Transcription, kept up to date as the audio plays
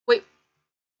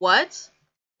What?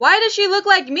 Why does she look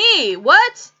like me?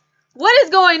 What? What is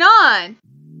going on?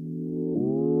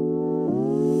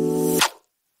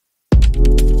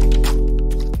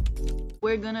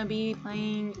 We're gonna be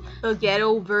playing the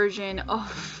ghetto version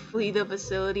of Flee the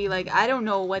Facility. Like, I don't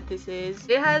know what this is.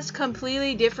 It has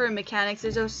completely different mechanics.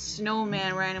 There's a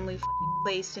snowman randomly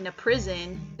placed in a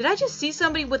prison. Did I just see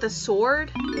somebody with a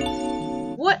sword?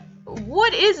 What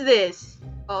is this?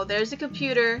 Oh, there's a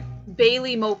computer.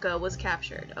 Bailey Mocha was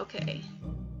captured. Okay.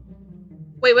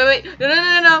 Wait.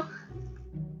 No.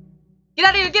 Get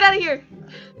out of here, get out of here.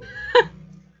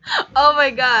 Oh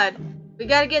my god. We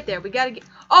gotta get there.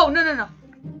 Oh, no.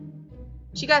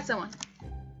 She got someone.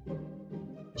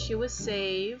 She was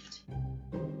saved.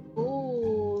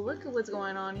 Ooh, look at what's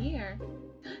going on here.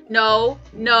 No.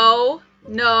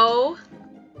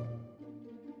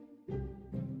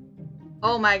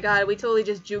 Oh my god, we totally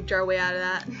just juked our way out of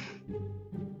that.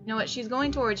 You know what? She's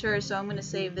going towards her, so I'm gonna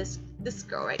save this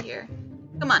girl right here.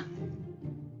 Come on.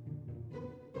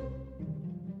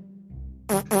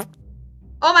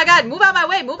 Oh my god, move out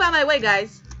my way,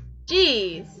 guys.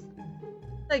 Jeez.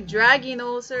 It's like dragging the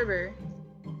whole server.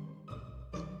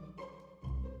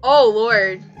 Oh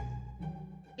lord.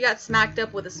 She got smacked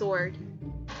up with a sword.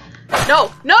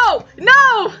 No!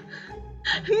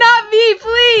 Not me,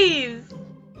 please!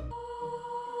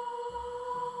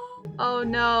 Oh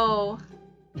no.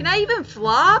 Can I even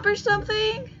flop or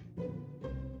something?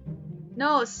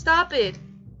 No, stop it.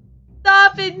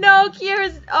 Stop it, no,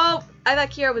 Kiera's— oh, I thought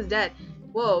Kiera was dead.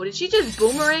 Whoa, did she just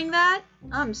boomerang that?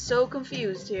 I'm so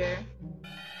confused here.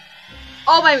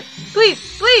 Oh my—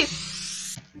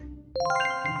 please!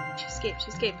 She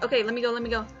escaped. Okay, let me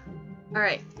go.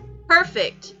 Alright.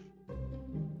 Perfect.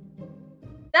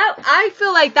 I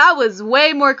feel like that was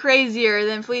way more crazier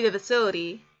than Flee the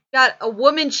Facility. Got a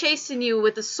woman chasing you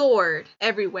with a sword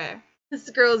everywhere. This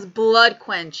girl's blood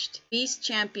quenched. Beast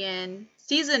Champion.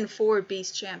 Season 4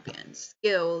 Beast Champion.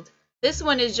 Skilled. This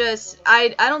one is just—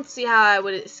 I don't see how I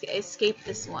would escape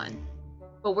this one.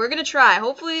 But we're gonna try.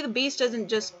 Hopefully the beast doesn't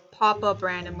just pop up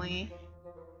randomly.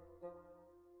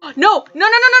 No!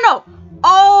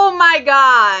 Oh my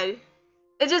god!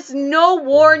 It's just no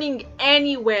warning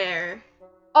anywhere.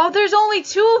 Oh, there's only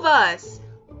 2 of us!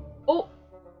 Oh!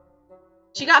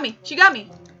 She got me!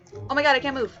 Oh my god, I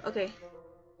can't move. Okay.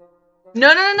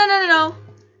 No.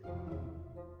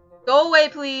 Go away,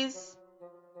 please.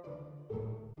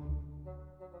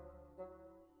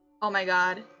 Oh my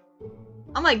god.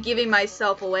 I'm like giving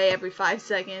myself away every 5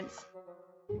 seconds.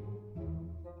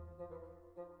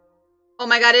 Oh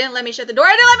my god, it didn't let me shut the door.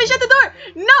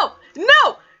 No!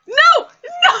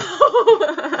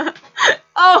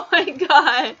 Oh my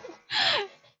god.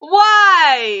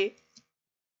 Why?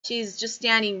 She's just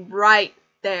standing right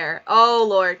there. Oh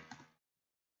lord.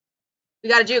 We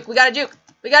gotta juke.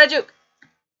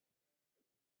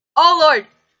 Oh lord.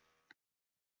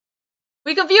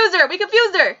 We confused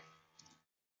her.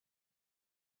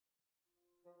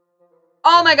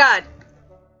 Oh my god.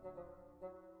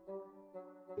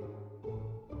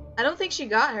 I don't think she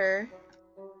got her.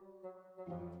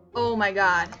 Oh my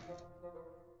god.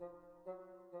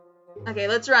 Okay,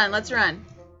 let's run.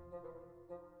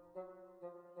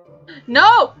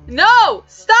 No!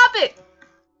 Stop it!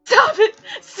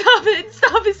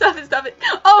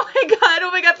 Oh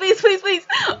my god, please.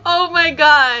 Oh my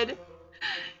god.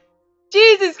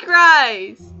 Jesus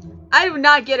Christ. I do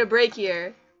not get a break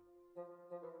here.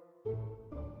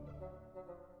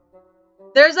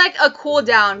 There's like a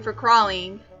cooldown for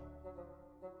crawling.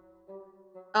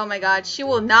 Oh my god, she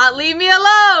will not leave me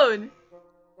alone!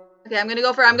 Okay, I'm gonna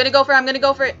go for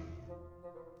it.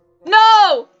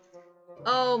 No!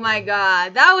 Oh my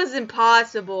god, that was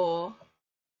impossible.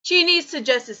 She needs to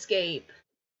just escape.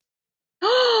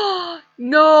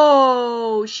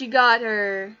 No! She got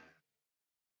her.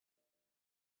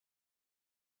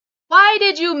 Why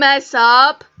did you mess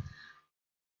up?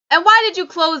 And why did you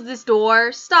close this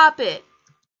door? Stop it.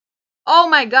 Oh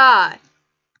my god.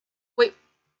 Wait,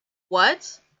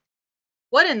 what?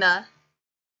 What in the—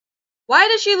 why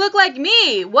does she look like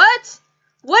me? What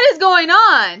is going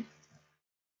on?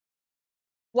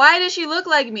 Why does she look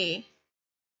like me?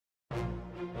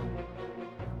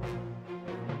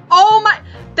 Oh my—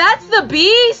 that's the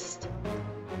beast?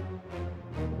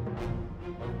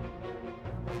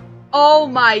 Oh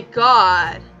my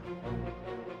god.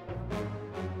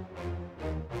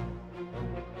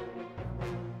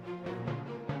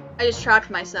 I just trapped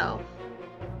myself.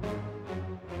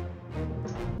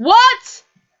 What?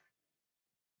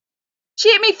 She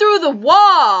hit me through the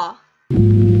wall!